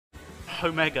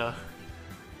Omega.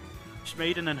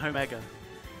 Shmayd and Omega.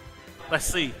 Let's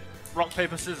see. Rock,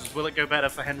 paper, scissors. Will it go better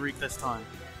for Henrique this time?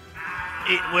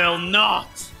 It will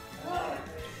not!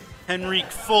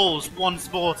 Henrique falls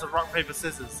once more to rock, paper,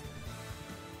 scissors.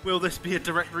 Will this be a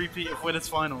direct repeat of Winners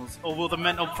Finals? Or will the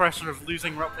mental pressure of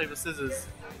losing rock, paper, scissors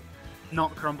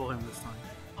not crumble him this time?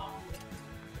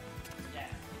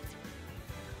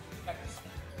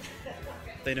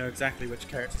 They know exactly which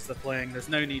characters they're playing. There's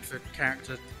no need for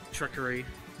character trickery.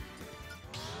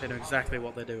 They know exactly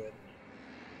what they're doing.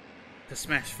 To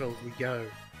Smashville we go.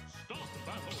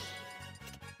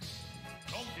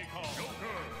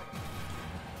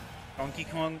 Donkey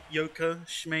Kong, Yoka,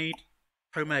 Shmayd,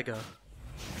 Omega.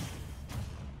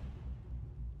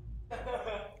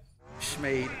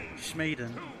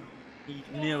 Shmayden, he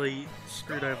nearly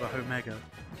screwed over Omega.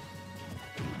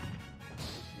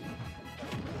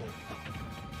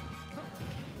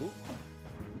 Ooh.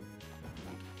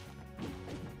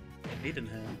 Hayden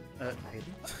here.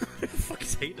 Hayden? Who the fuck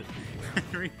is Hayden?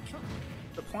 Henrique.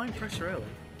 Applying pressure early.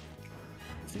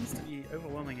 Seems to be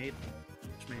overwhelming Hayden.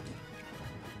 Shmayden.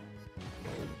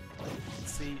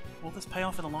 Let's see, will this pay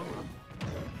off in the long run?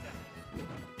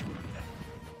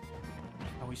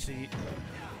 Oh, we see.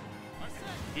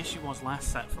 The issue was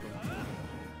last set for them.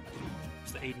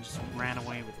 So Aiden just ran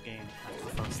away with the game after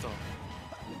the first stop.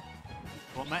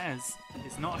 What matters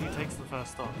is not who takes the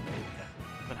first stop,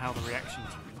 but how the reactions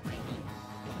are.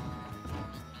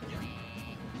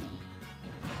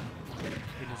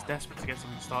 Aiden is desperate to get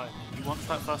something started. He wants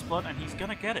that first blood, and he's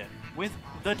gonna get it with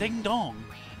the Ding Dong.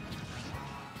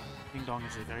 Ding Dong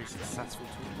is a very successful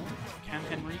tool. Can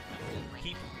Henrique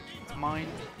keep his mind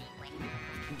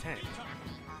intact?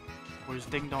 Or is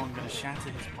Ding Dong going to shatter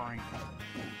his brain?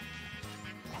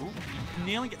 Ooh, he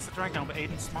nearly gets the drag down, but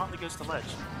Aiden smartly goes to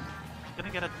ledge.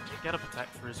 Gonna get a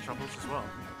protect for his troubles as well.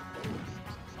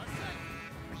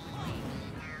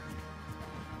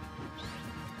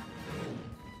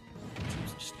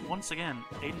 Just once again,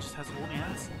 Aiden just has all the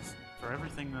answers for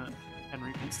everything that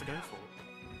Henrique needs to go for.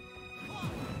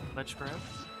 Ledge grab.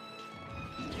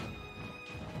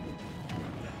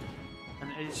 And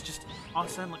it's just,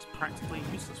 Arsene looks practically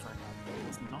useless right now.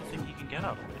 There's nothing he can get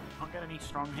out of it. He can't get any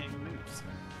strong hitting moves.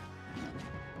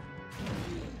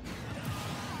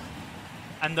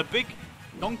 And the big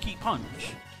donkey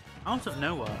punch out of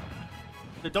nowhere.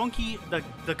 The donkey,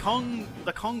 the Kong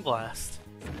blast.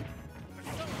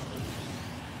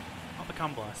 Not the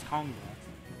Kong blast, Kong blast.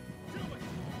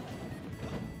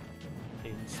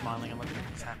 Smiling a little bit,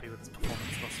 he's happy with his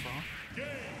performance thus far.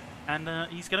 And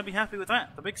he's going to be happy with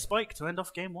that. The big spike to end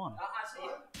off game one.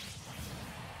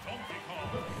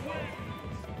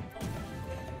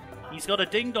 He's got a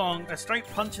ding dong, a straight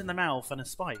punch in the mouth, and a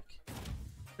spike.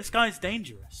 This guy's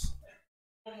dangerous.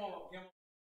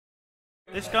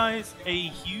 This guy's a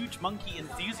huge monkey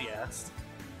enthusiast.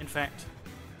 In fact,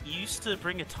 he used to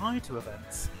bring a tie to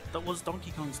events that was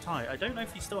Donkey Kong's tie. I don't know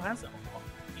if he still has it or not.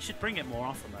 You should bring it more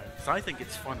often though, because I think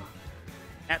it's funny.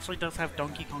 It actually does have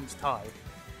Donkey Kong's tie.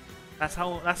 That's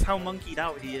how monkeyed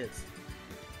out he is.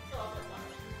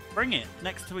 Bring it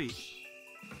next week.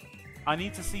 I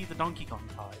need to see the Donkey Kong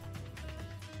tie.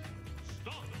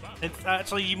 It's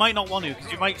actually, you might not want to,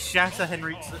 because you might shatter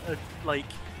Henrique's like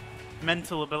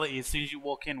mental ability as soon as you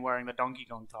walk in wearing the Donkey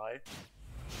Kong tie.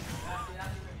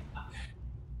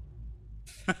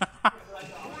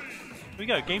 Here we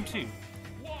go, game 2.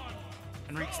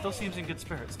 Henrique still seems in good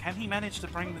spirits. Can he manage to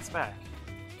bring this back?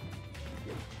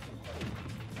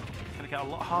 It's going to get a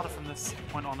lot harder from this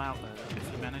point on out though, if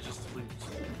he manages to lose.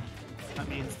 That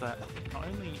means that not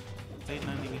only Aiden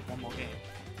only need one more game,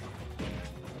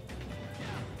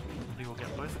 we will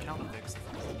get both counter picks in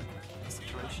the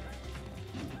situation.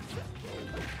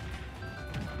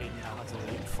 Aiden now has a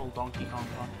full Donkey Kong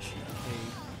punch,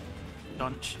 a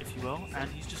dunch if you will,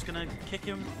 and he's just going to kick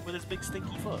him with his big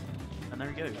stinky foot. And there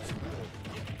he goes.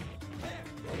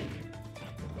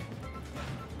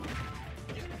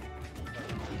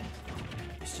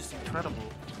 It's just incredible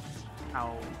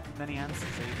how many answers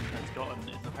Aiden has gotten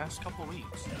in the past couple of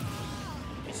weeks.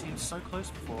 He seemed so close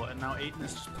before, and now Aiden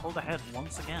has just pulled ahead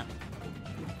once again.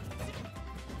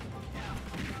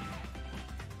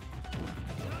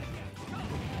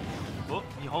 Oh,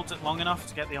 he holds it long enough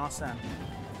to get the Arsene.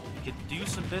 He could do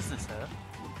some business here.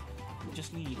 He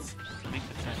just needs to make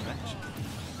the transaction.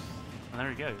 And there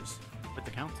he goes, with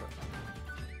the counter.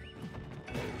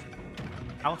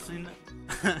 Arsene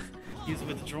he's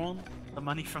withdrawn the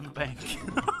money from the bank.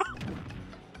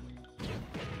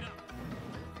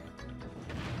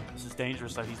 This is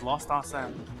dangerous though, he's lost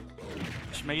Arsene.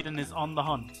 Shmayd is on the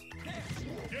hunt.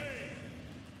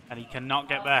 And he cannot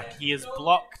get back. He is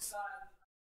blocked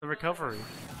the recovery.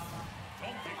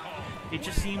 It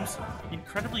just seems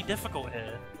incredibly difficult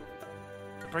here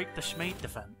to break the Shmayd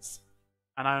defense.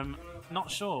 And I'm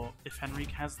not sure if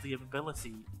Henrique has the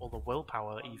ability, or the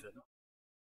willpower even,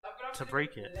 to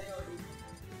break it.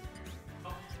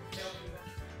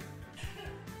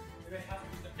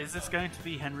 Is this going to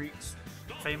be Henrique's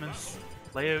famous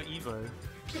Leo Evo?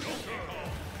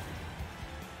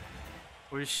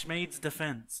 Or is Shmayd's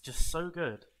defense just so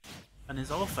good, and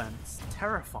his offense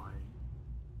terrifying?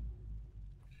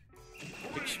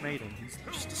 Big Shmayd, he's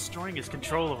just destroying his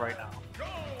controller right now.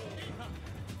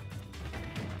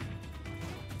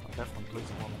 Oh, definitely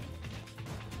losing one.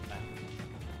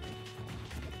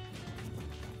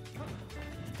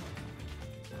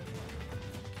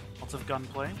 Lots of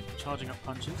gunplay, charging up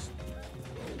punches.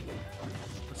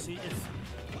 Let's see if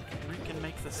Henrique can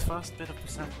make this first bit of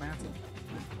percent matter.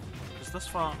 Because thus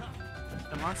far,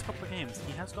 in the last couple of games,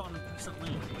 he has gotten a decent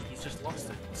lead, but he's just lost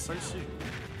it so soon.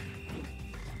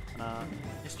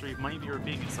 History might be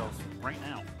repeating itself right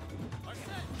now.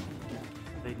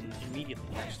 They immediately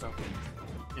catched up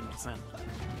in percent.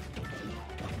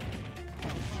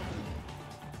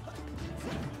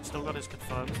 Still got his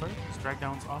confirms though, his drag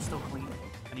downs are still clean,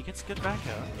 and he gets good back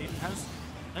air. He has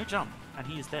no jump, and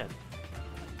he is dead.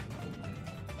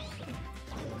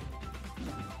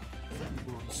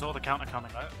 Ooh, he saw the counter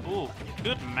coming. Ooh,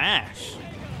 good mash!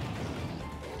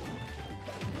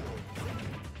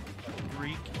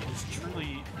 Henrique is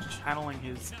truly channeling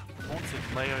his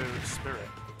haunted Leo spirit.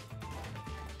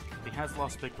 He has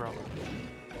lost Big Brother.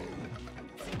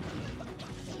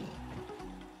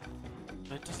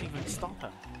 But it doesn't even stop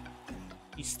him.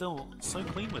 He's still so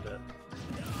clean with it.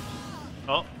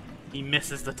 Oh, he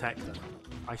misses the tech though.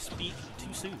 I speak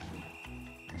too soon.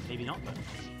 Maybe not though.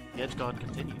 The edge guard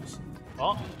continues.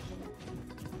 Oh!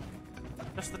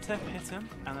 Just the tip hit him,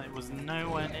 and it was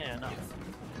nowhere near enough.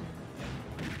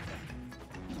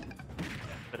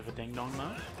 Bit of a ding-dong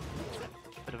though.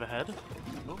 Bit of a head.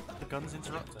 Oh, the gun's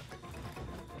interrupted.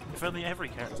 If only every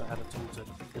character had a tool to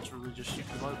literally just shoot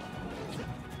them over.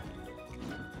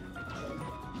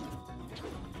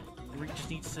 Henrique just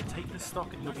needs to take this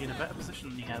stock and he'll be in a better position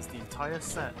than he has the entire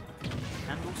set,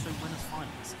 and also win his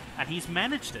fights. And he's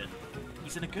managed it!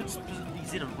 He's in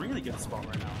a really good spot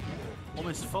right now.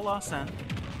 Almost full Arsene,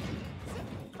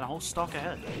 and a whole stock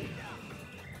ahead.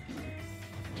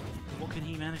 What can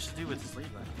he manage to do with his lead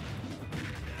right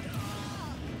now?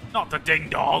 Not the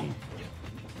ding-dong!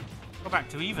 Go back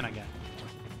to even again.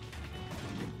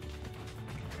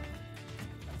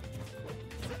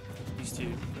 These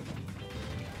two,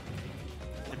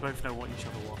 they both know what each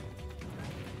other want.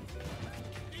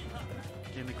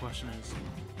 The only question is,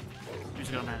 who's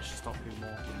going to manage to stop who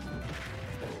more?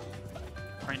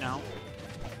 Right now,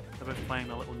 they're both playing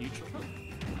the little neutral.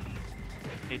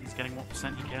 Aiden's getting what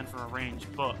percent he can for a range,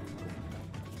 but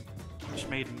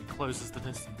Shmayd closes the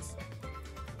distance.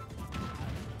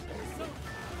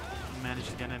 He manages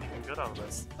to get anything good out of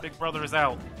this. Big Brother is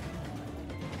out.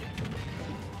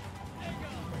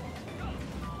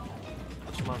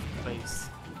 Much love for the base.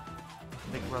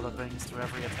 Big Brother bangs through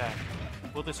every attack.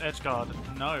 Will this edgeguard?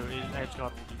 No,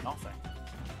 edgeguard will do nothing.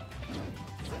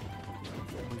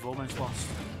 We've almost lost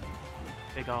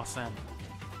Big Arsene.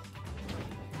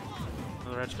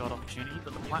 Another edgeguard opportunity,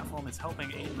 but the platform is helping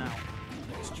Aiden out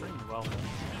extremely well.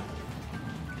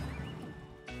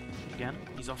 Again,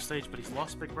 he's off stage, but he's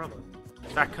lost Big Brother.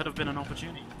 That could have been an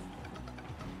opportunity.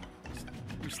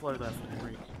 Too slow there for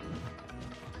Henrique.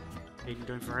 Aiden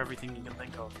going for everything he can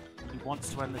think of. He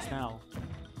wants to end this now,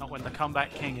 not when the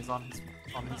comeback king is on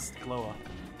his glower.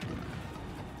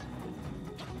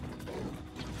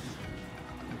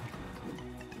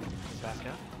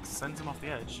 Backer sends him off the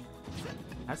edge.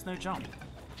 Has no jump.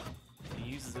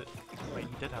 He uses it. Wait,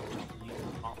 he did have a jump. He used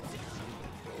it not.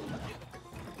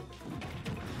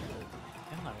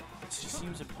 No, it just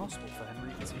seems impossible for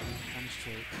Henrique to manage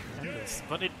to end this.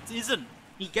 But it isn't!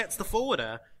 He gets the forward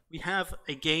air. We have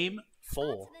a game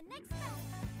 4.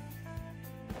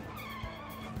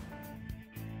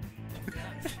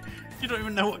 You don't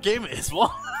even know what game it is,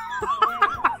 what?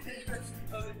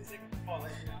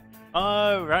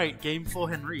 Oh, right, game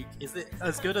 4 Henrique. Is it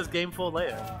as good as game 4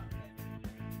 Leo?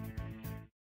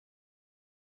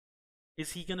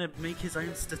 Is he gonna make his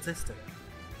own statistic?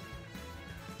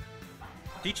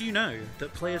 Did you know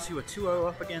that players who are 2-0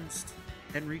 up against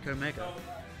Henrique Omega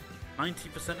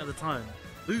 90% of the time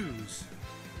lose?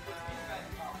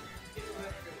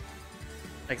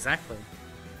 Exactly.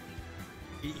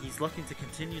 He's looking to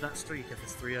continue that streak if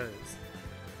it's 3-0s.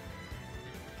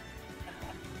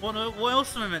 What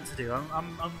else am I meant to do?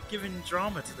 I'm giving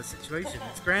drama to the situation.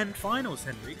 It's grand finals,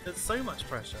 Henrique. There's so much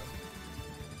pressure.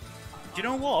 Do you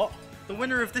know what? The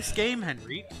winner of this game,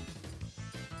 Henrique.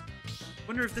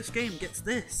 Winner of this game gets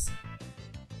this.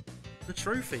 The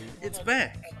trophy. It's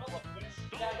back.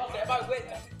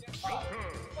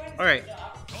 Alright.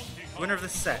 Winner of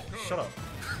this set. Shut up.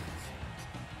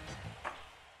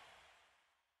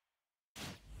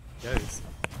 Goes.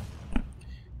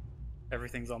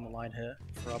 Everything's on the line here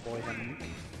for our boy Henrique.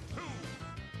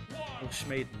 Will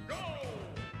Shmayd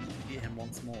beat him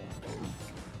once more?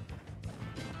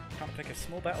 Can't pick a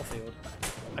small battlefield.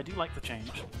 I do like the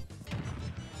change.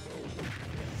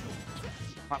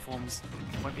 Platforms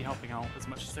won't be helping out as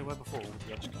much as they were before with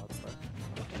the edge guards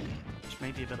though. Which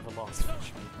may be a bit of a loss for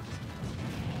Shmayd.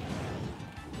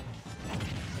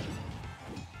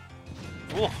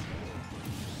 Oh!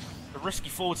 The risky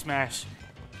forward smash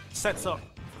sets up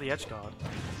for the edge guard.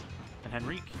 And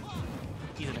Henrique,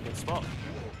 he's in a good spot.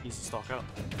 He needs to stock up.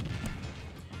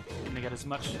 Gonna get as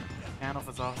much as he can off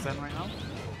his Arsene right now.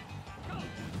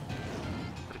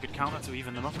 Got a good counter to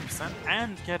even him up a percent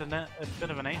and get a bit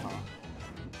of an AHR.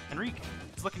 Henrique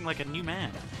is looking like a new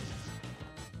man.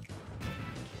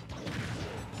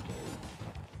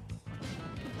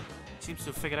 He seems to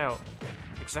have figured out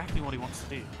exactly what he wants to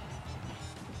do.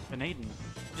 But Aiden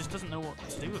just doesn't know what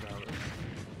to do about it.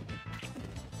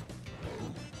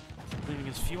 Leaving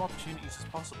as few opportunities as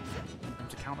possible for him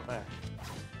to counter back.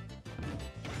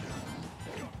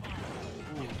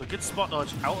 Ooh, the good spot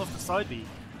dodge out of the side B.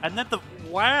 And then the...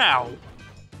 Wow!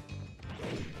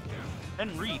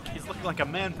 Henrique is looking like a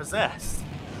man possessed.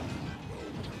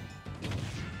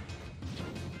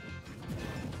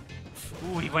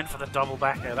 Ooh, he went for the double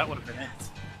back there. That would have been it.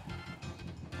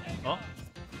 Oh.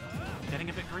 Getting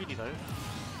a bit greedy though.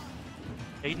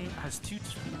 Aiden has two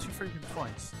freaking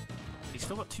points. But he's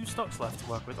still got 2 stocks left to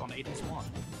work with on Aiden's 1.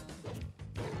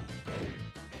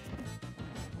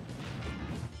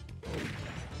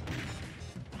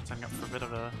 Setting up for a bit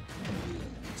of a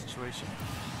situation.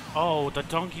 Oh, the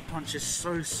donkey punch is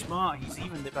so smart. He's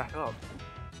evened it back up.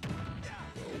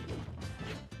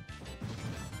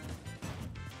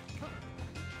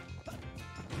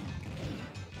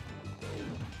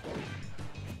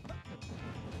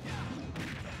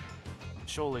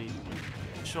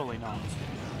 Surely not.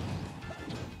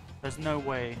 There's no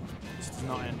way this does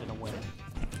not end in a win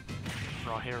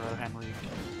for our hero Henrique.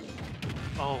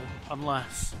 Oh,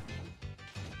 unless.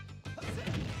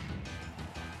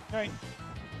 Right.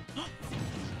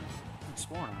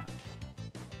 Spawner.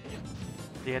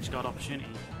 The edge guard opportunity.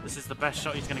 This is the best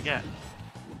shot he's gonna get.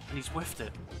 And he's whiffed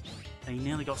it. And he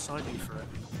nearly got side B for it.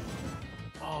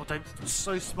 Oh, they're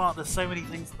so smart. There's so many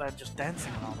things that they're just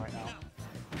dancing around right now.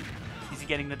 Is he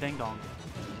getting the ding dong?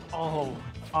 Oh,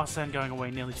 Arsene going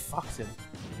away nearly fucks him.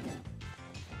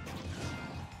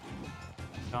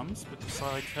 Comes with the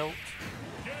side tilt.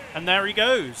 And there he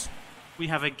goes. We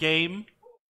have a game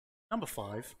number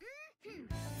 5.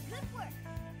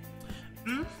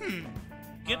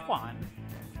 Good one.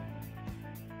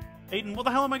 Aiden, what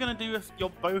the hell am I gonna do if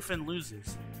you're both in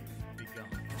losers? Big gun.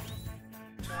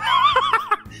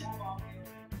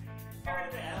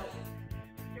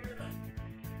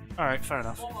 Alright, fair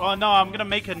enough. Oh no, I'm gonna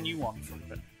make a new one for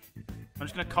it. I'm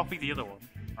just gonna copy the other one,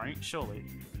 right? Surely.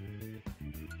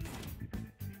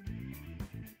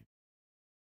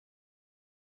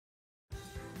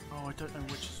 Oh, I don't know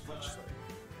which is which though.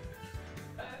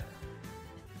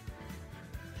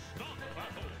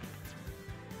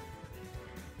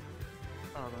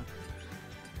 Oh, then.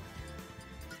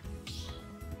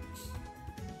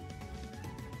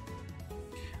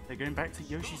 They're going back to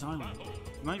Yoshi's Island.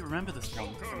 You might remember this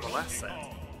one from the last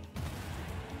set.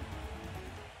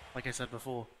 Like I said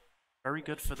before, very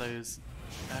good for those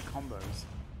air combos.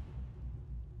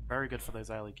 Very good for those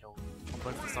alley kills on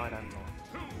both the side and top.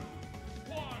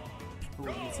 Who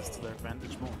will use this to their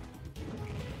advantage more?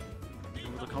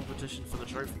 And will the competition for the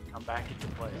trophy come back into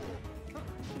play?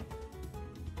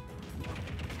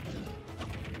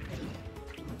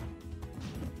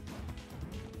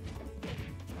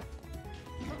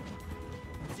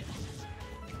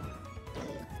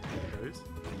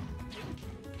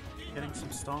 Getting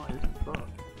some started, but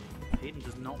Aiden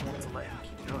does not want to let him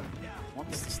keep going. He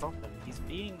wants to stop him. He's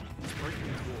breaking his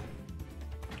wall.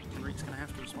 Henrique's gonna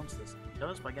have to respond to this. He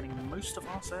does by getting most of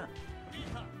our set.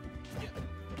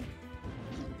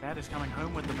 Dad is coming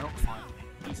home with the milk finally.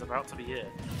 He's about to be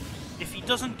here. If he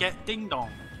doesn't get ding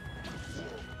dong,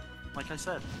 like I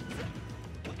said,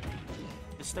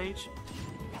 this stage,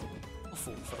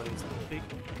 awful for those big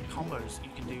combos you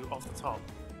can do off the top.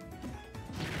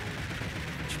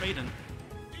 Shmayd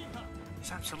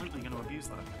is absolutely going to abuse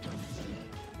that.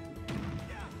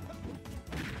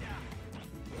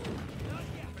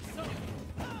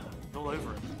 All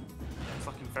over him. It's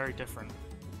looking very different.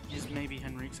 Is maybe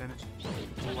Henrique's energy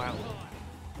all out?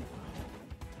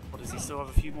 Or does he still have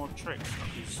a few more tricks?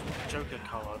 Like his Joker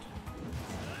card.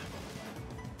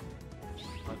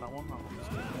 Like that one? That one was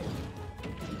good.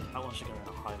 That one should go in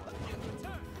a highlight.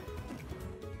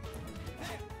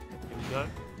 Here we go.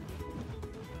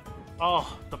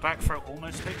 Oh, the back throw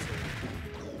almost takes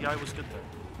it. The eye was good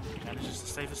though. He manages to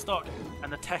save his stock,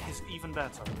 and the tech is even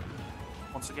better.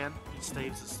 Once again, he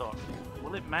saves his stock.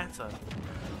 Will it matter?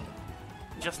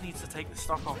 He just needs to take the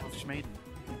stock off of Shmayd,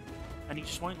 and he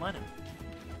just won't let him.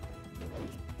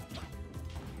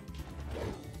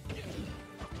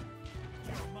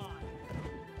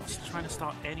 Just trying to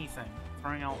start anything.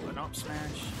 Throwing out an up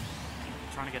smash,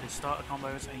 trying to get his starter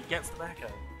combos, and he gets the back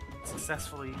air.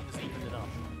 Successfully has evened it up.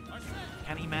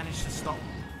 Can he manage to stop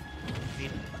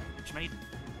Shmayd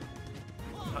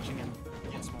touching him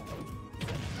once more?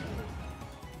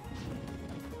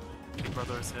 Big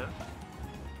Brother is here.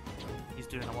 He's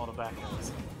doing a lot of back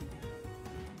airs.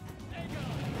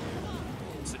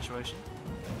 Situation.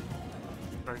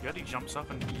 Very good, he jumps up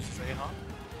and uses A-Hard.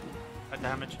 That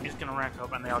damage is going to rack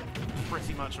up, and they are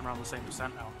pretty much around the same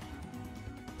percent now.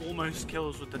 Almost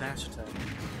kills with the dash attack.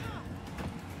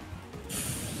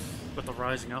 But the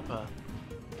rising upper,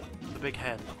 the big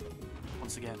head,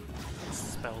 once again,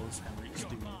 spells Henrique's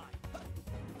doom.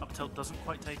 Up tilt doesn't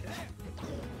quite take it.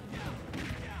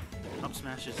 Up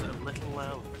smash is a little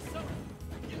low.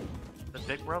 The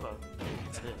Big Brother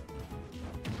is hit.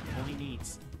 All he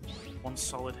needs, one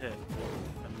solid hit,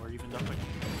 and we're evened up again.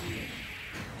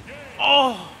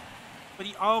 Oh! But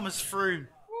he armors through.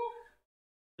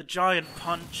 The giant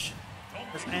punch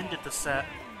has ended the set.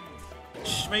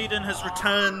 Shmayd has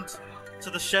returned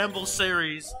to the Shambles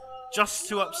series just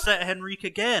to upset Henrique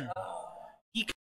again.